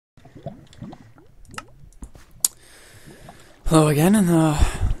Hello again, and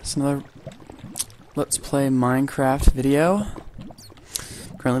it's another Let's Play Minecraft video.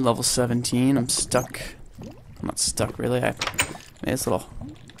 Currently level 17. I'm stuck. I'm not stuck really. I made this little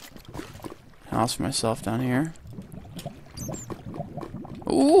house for myself down here.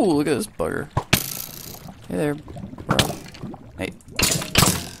 Ooh, look at this bugger. Hey there, bro. Hey.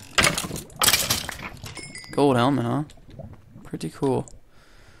 Gold helmet, huh? Pretty cool.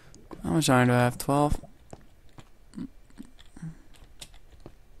 How much iron do I have? 12?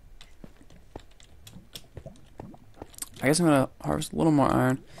 I guess I'm gonna harvest a little more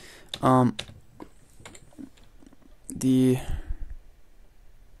iron. Alright,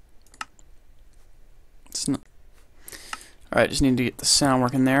 just need to get the sound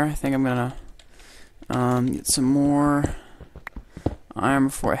working there. I think I'm gonna get some more iron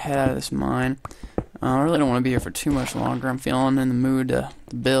before I head out of this mine. I really don't want to be here for too much longer. I'm feeling in the mood to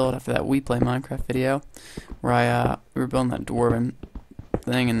build after that We Play Minecraft video, where we were building that dwarven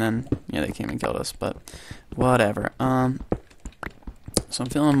thing, and then yeah, they came and killed us. But whatever. So I'm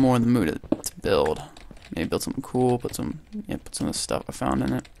feeling more in the mood to build. Maybe build something cool. Put some of the stuff I found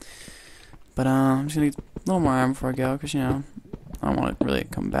in it. But I'm just gonna get a little more iron before I go, because I don't want to really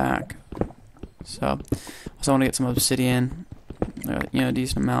come back. So also want to get some obsidian, a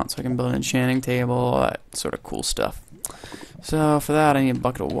decent amount, so I can build an enchanting table, all that sort of cool stuff. So for that, I need a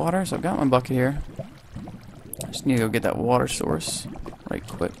bucket of water. So I've got my bucket here. I just need to go get that water source right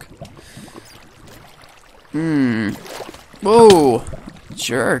quick. Whoa!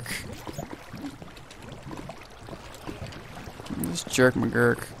 Jerk. This jerk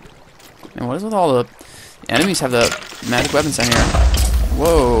McGurk. And what is with all the enemies have the magic weapons down here?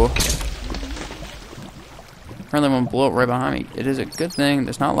 Whoa. Apparently I'm gonna blow up right behind me. It is a good thing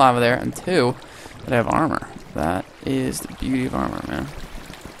there's not lava there, and two, that I have armor. That is the beauty of armor, man.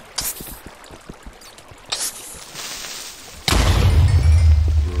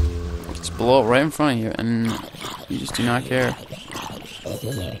 Just blow it right in front of you, and you just do not care.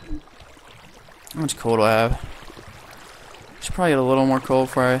 How much coal do I have? Should probably get a little more coal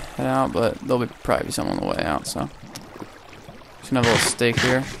before I head out, but there'll probably be some on the way out, so. Just gonna have a little steak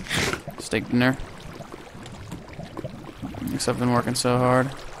here. Steak dinner. Because I've been working so hard.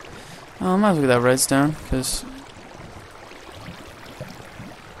 I might as well get that redstone, because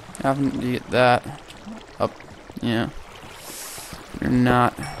having to get that up, you're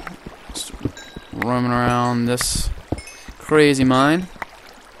not just roaming around this crazy mine.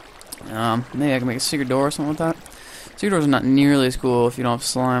 Maybe I can make a secret door or something like that. Secret doors are not nearly as cool if you don't have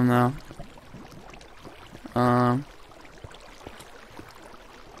slime, though.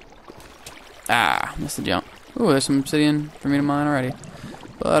 Missed the jump. Ooh, there's some obsidian for me to mine already.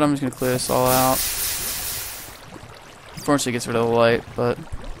 But I'm just gonna clear this all out. Unfortunately, it gets rid of the light, but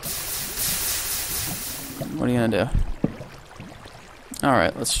what are you gonna do?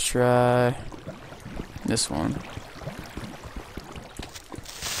 Alright, let's try this one.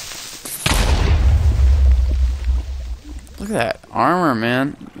 Look at that armor,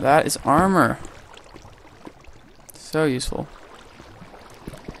 man. That is armor. So useful.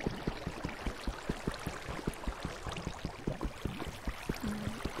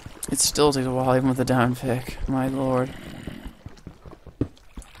 It still takes a while, even with the down pick. My lord.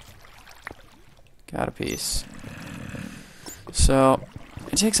 Got a piece. So,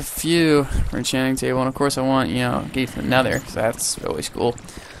 it takes a few for enchanting table, and of course I want, gate for the nether, because that's always cool.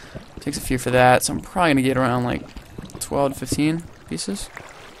 It takes a few for that, so I'm probably going to get around, like, 12 to 15 pieces.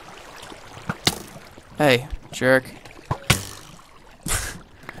 Hey, jerk.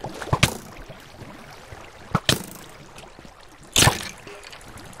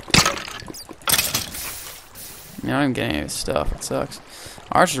 I don't get any of this stuff. It sucks.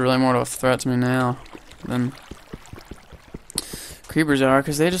 Archers are really more of a threat to me now than creepers are,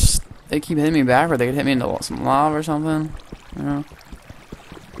 because they keep hitting me backward. They could hit me into some lava or something.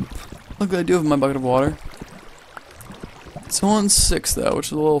 Look what I do with my bucket of water. It's on 6 though, which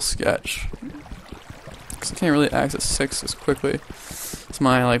is a little sketch, because I can't really access 6 as quickly. It's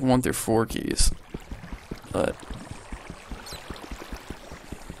my 1 through 4 keys, but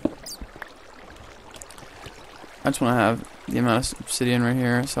I just want to have the amount of obsidian right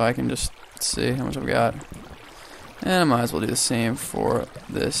here, so I can just see how much I've got. And I might as well do the same for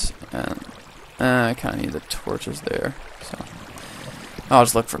this. And I kind of need the torches there, so I'll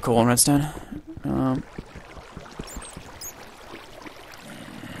just look for coal and redstone.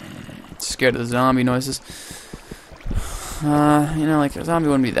 Scared of the zombie noises. A zombie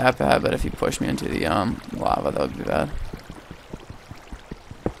wouldn't be that bad, but if you push me into the lava, that would be bad.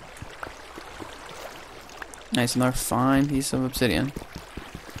 Nice, another fine piece of obsidian.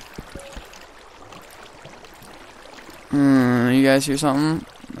 you guys hear something?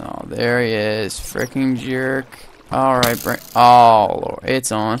 Oh, there he is. Freaking jerk. Alright, oh, Lord.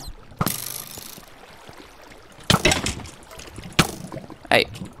 It's on. Hey.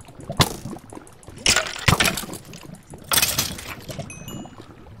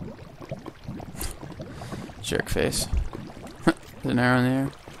 Jerk face. There's an arrow in the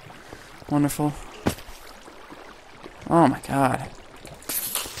air. Wonderful. Oh my god.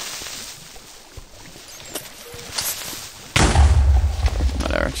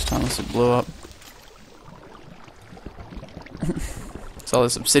 Whatever, just unless it blew up. There's all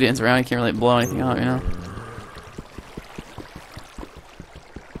this obsidian's around, you can't really blow anything up, you know?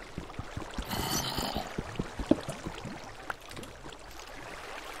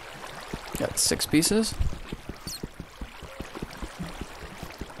 Got 6 pieces.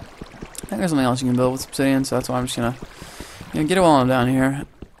 I think there's something else you can build with obsidian, so that's why I'm just gonna get it while I'm down here.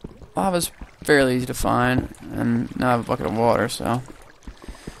 Lava's fairly easy to find, and now I have a bucket of water, so.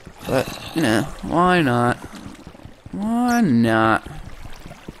 But, why not? Why not?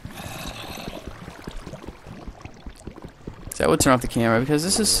 So I would turn off the camera because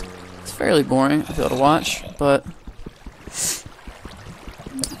it's fairly boring, I feel, to watch, but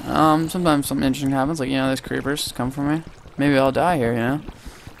sometimes something interesting happens, like, there's creepers come for me. Maybe I'll die here, and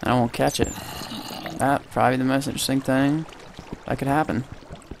I won't catch it. That'd probably be the most interesting thing that could happen.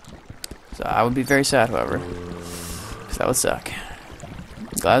 So I would be very sad, however, because that would suck.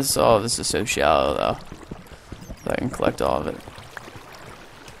 Glad all of this is so shallow, though, that I can collect all of it.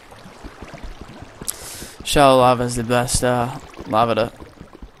 Shallow lava is the best lava to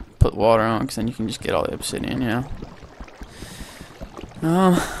put water on, because then you can just get all the obsidian,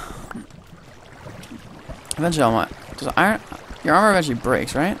 Eventually I might. Your armor eventually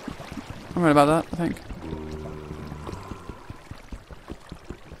breaks, right? I'm right about that, I think.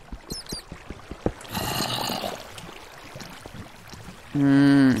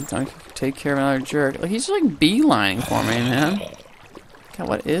 Don't take care of another jerk. Like, he's just like beelining for me, man. God,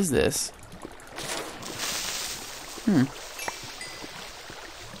 what is this?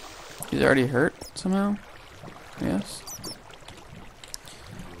 He's already hurt somehow? Yes.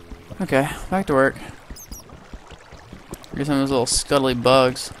 Okay, back to work. Here's some of those little scuttly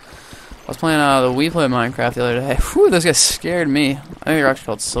bugs. I was playing the Wii Play Minecraft the other day. Whew, those guys scared me. I think they're actually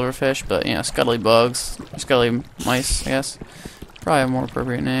called silverfish, but scuttly bugs, scuttly mice, I guess. Probably a more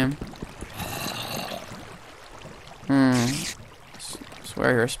appropriate name. I swear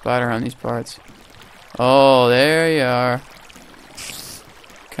I hear a spider on these parts. Oh, there you are.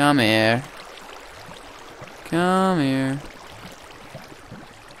 Come here. Come here.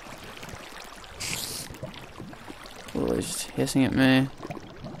 Oh, he's just hissing at me.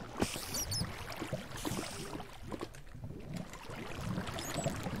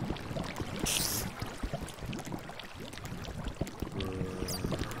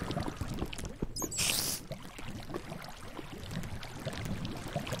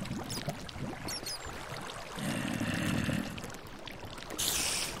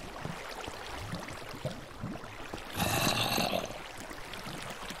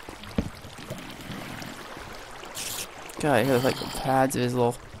 God, I hear like the pads of his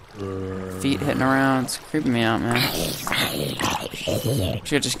little feet hitting around. It's creeping me out, man.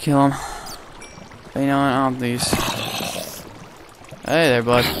 Should just kill him. But you know what? I don't do these. Hey there,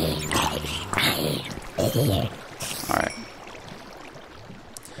 bud. Alright.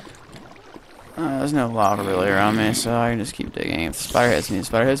 There's no lava really around me, so I can just keep digging. If the spider hits me, the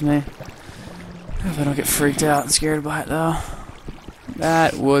spider hits me. If I don't get freaked out and scared by it, though,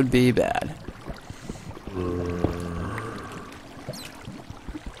 that would be bad.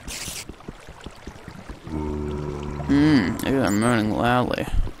 Maybe they're moaning loudly.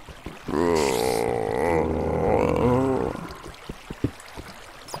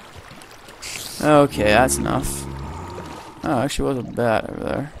 Okay, that's enough. Oh, actually was a bat over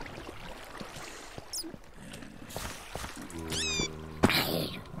there.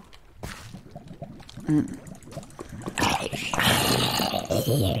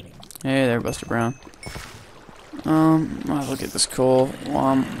 Hey there, Buster Brown. I'll look at this coal while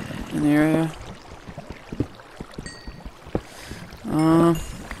I'm in the area.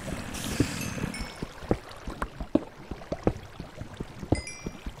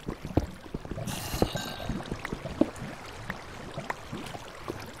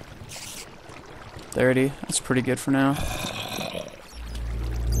 30. That's pretty good for now.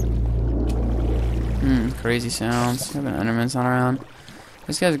 Crazy sounds. Having Enderman's not around.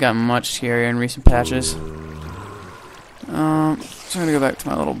 This guy's got much scarier in recent patches. So I'm gonna go back to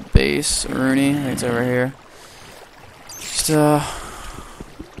my little base, Rooney. I think it's over here. Just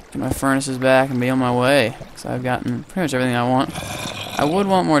get my furnaces back and be on my way. So I've gotten pretty much everything I want. I would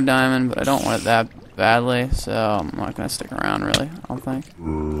want more diamond, but I don't want it that badly, so I'm not gonna stick around really, I don't think.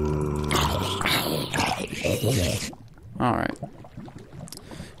 Alright.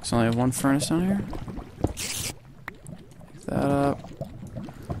 So I only have one furnace down here. Pick that up.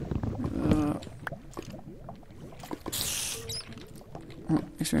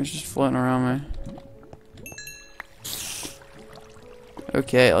 Experience just floating around me.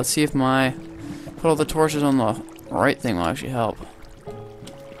 Okay, let's see if my put all the torches on the right thing will actually help.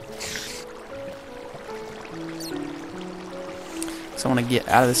 So I want to get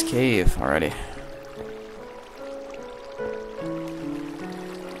out of this cave already.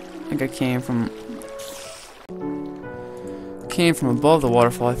 I think I came from above the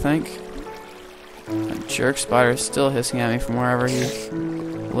waterfall, I think. That jerk spider is still hissing at me from wherever he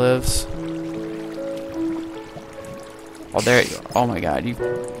lives. Oh, there you are. Oh my god, you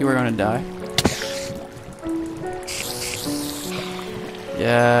were gonna die.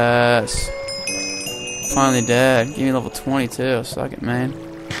 Yes. Finally dead. Give me level 22. Suck it, man.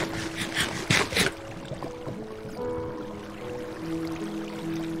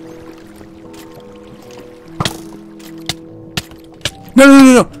 No, no,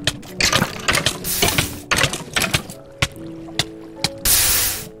 no, no!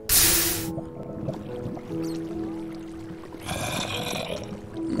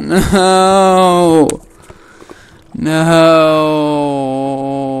 No! No!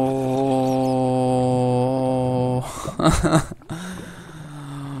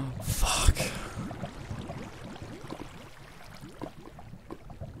 Fuck.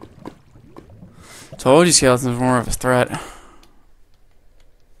 Told you skeletons were more of a threat.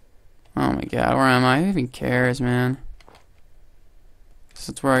 Oh my god, where am I? Who even cares, man? This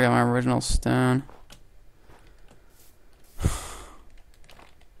is where I got my original stone.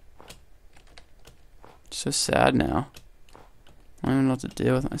 So sad now. I don't even know what to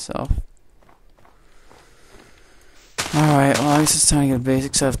do with myself. Alright, well I guess it's time to get a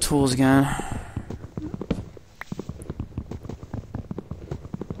basic set of tools again.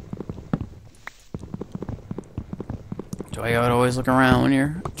 So I gotta always look around when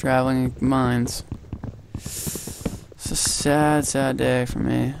you're traveling mines. It's a sad, sad day for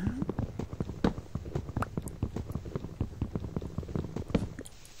me.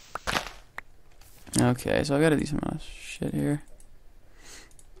 Okay, so I got a decent amount of shit here.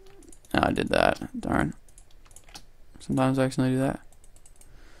 Oh, I did that. Darn. Sometimes I accidentally do that.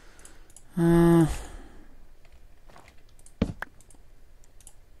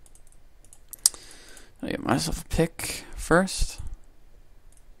 I get myself a pick first.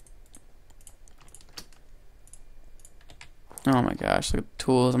 Oh my gosh, look at the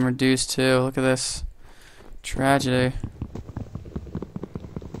tools I'm reduced to. Look at this. Tragedy.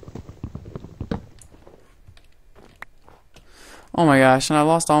 Oh my gosh, and I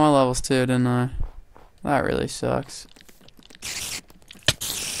lost all my levels too, didn't I? That really sucks.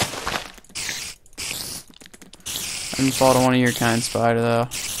 I didn't fall to one of your kind, spider, though.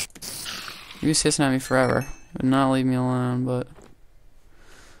 He was hissing at me forever. He would not leave me alone, but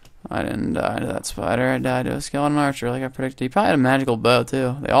I didn't die to that spider. I died to a skeleton archer like I predicted. He probably had a magical bow,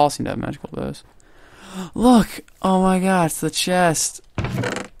 too. They all seem to have magical bows. Look! Oh my god, it's the chest!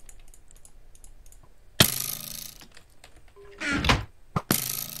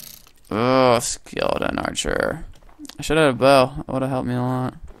 Oh, skeleton archer. I should have had a bow. That would have helped me a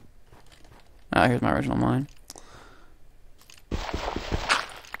lot. Ah, here's my original mine.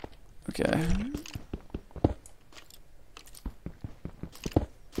 Okay.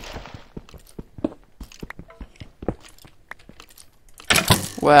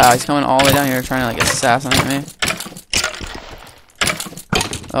 Wow, he's coming all the way down here trying to like assassinate me.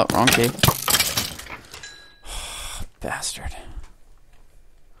 Oh, wrong key. Bastard.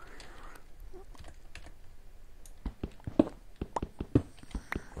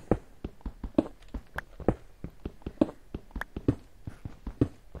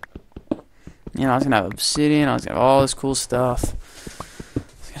 You know, I was gonna have obsidian, I was gonna have all this cool stuff. I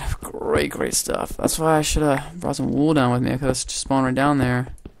was gonna have great stuff. That's why I should have brought some wool down with me. I could have just spawned right down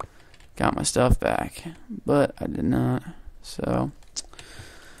there. Got my stuff back. But I did not. So,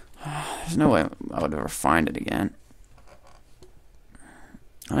 there's no way I would ever find it again.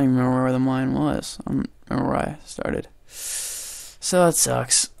 I don't even remember where the mine was. I don't remember where I started. So that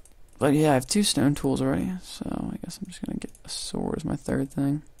sucks. But yeah, I have 2 stone tools already. So I guess I'm just gonna get a sword as my third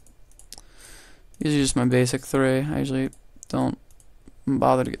thing. These are just my basic 3. I usually don't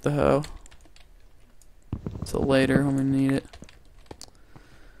bother to get the hoe until later when we need it.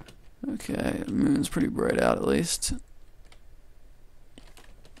 Okay, the moon's pretty bright out at least.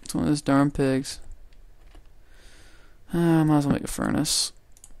 Some of those darn pigs. I might as well make a furnace.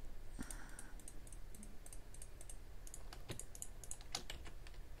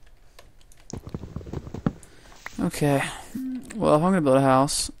 Okay. Well, if I'm gonna build a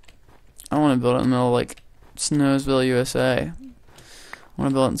house, I want to build it in the middle of, like, Snowsville, USA. I want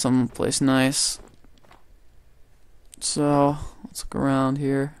to build it in some place nice. So, let's look around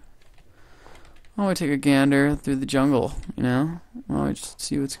here. Why don't we take a gander through the jungle, you know? Why don't we just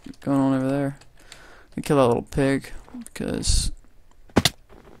see what's going on over there? I kill that little pig, because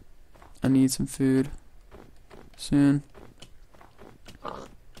I need some food soon.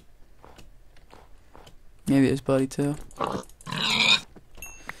 Maybe his buddy too. I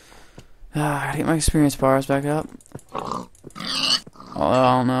gotta get my experience bars back up. Although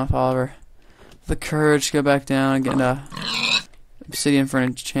I don't know if I'll ever have the courage to go back down and get into obsidian for an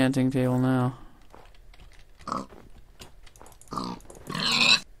enchanting table now.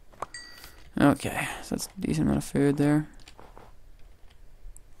 Okay, so that's a decent amount of food there.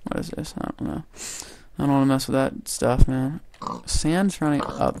 What is this? I don't know. I don't want to mess with that stuff, man. Sand's running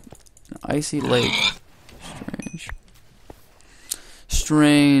up an icy lake.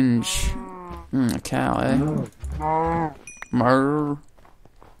 Strange. A cow, eh? Murr.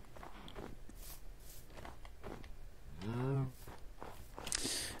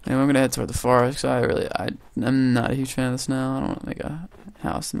 Anyway, I'm gonna head toward the forest because I'm not a huge fan of the snow. I don't want to make a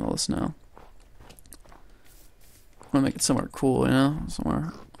house in the middle of snow. I want to make it somewhere cool, you know?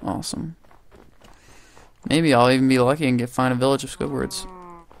 Somewhere awesome. Maybe I'll even be lucky and find a village of Squidwards.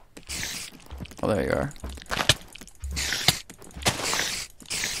 Oh, there you are.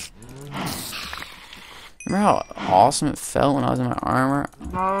 Remember how awesome it felt when I was in my armor?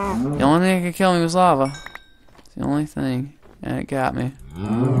 The only thing that could kill me was lava. It's the only thing. And it got me.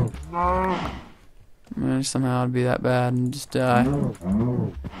 I managed somehow to be that bad and just die.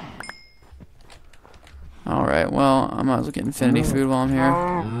 Alright, well, I might as well get infinity food while I'm here.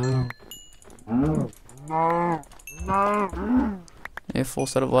 A full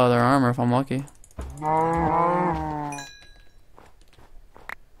set of leather armor if I'm lucky.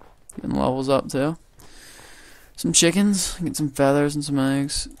 Getting levels up too. Some chickens, get some feathers and some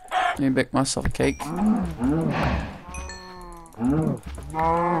eggs. Maybe bake myself a cake.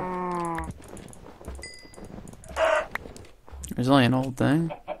 There's only an old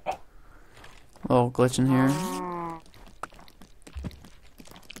thing. A little glitch in here.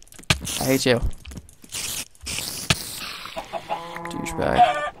 I hate you. Douchebag.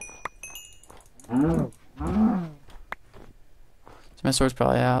 So my sword's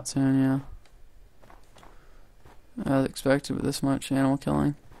probably out soon, yeah. As expected with this much animal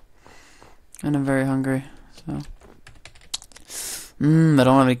killing. And I'm very hungry, so. I don't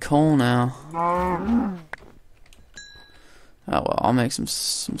have any coal now. Oh well, I'll make some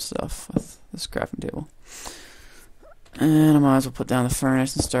stuff with this crafting table. And I might as well put down the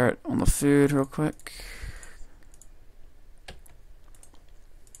furnace and start on the food real quick.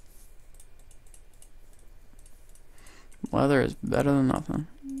 Leather is better than nothing,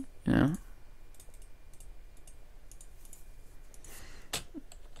 you know?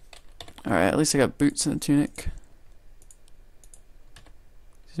 Alright, at least I got boots and a tunic.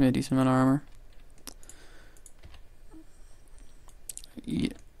 Gives me a decent amount of armor.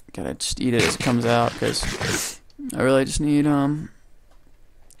 Gotta just eat it as it comes out, because I really just need as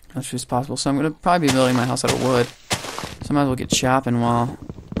much as possible. So I'm gonna probably be building my house out of wood. So I might as well get chopping while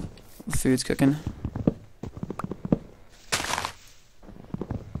the food's cooking.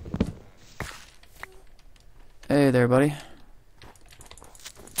 Hey there, buddy.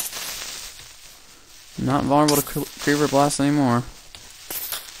 Not vulnerable to creeper blast anymore.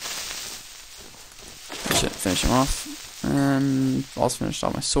 Finish him off. And also finished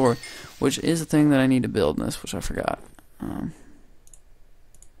off my sword, which is a thing that I need to build in this, which I forgot.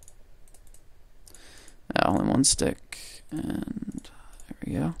 Only one stick. And there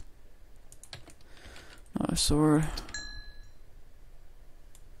we go. Another sword.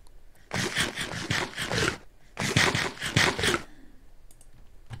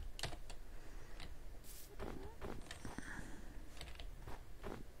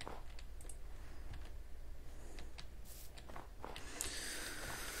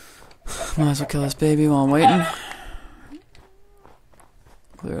 Might as well kill this baby while I'm waiting.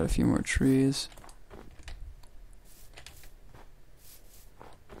 Clear out a few more trees.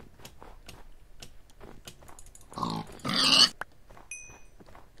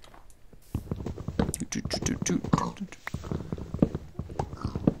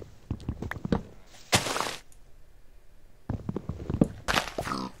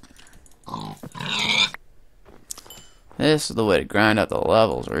 This is the way to grind out the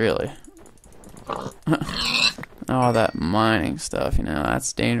levels, really. All that mining stuff, you know,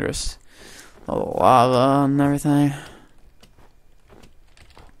 that's dangerous. All the lava and everything.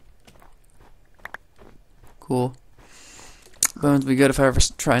 Cool. Bones would be good if I ever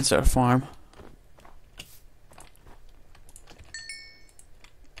try and start a farm.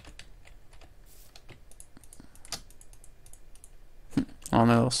 All in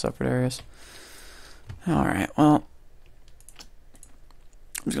their little separate areas. Alright, well,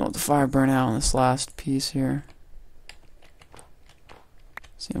 I'm just gonna let the fire burn out on this last piece here.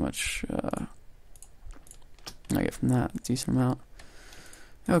 See how much I get from that. A decent amount.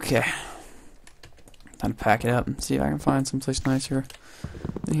 Okay. Time to pack it up and see if I can find someplace nicer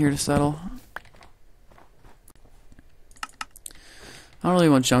than here to settle. I don't really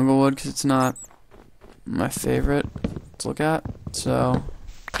want jungle wood because it's not my favorite to look at, so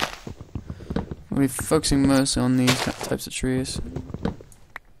I'll be focusing mostly on these types of trees.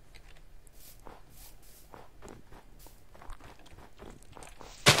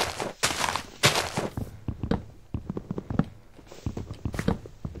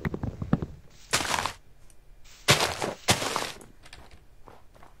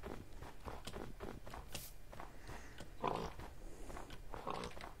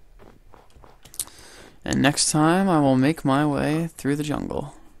 And next time I will make my way through the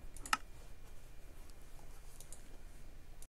jungle.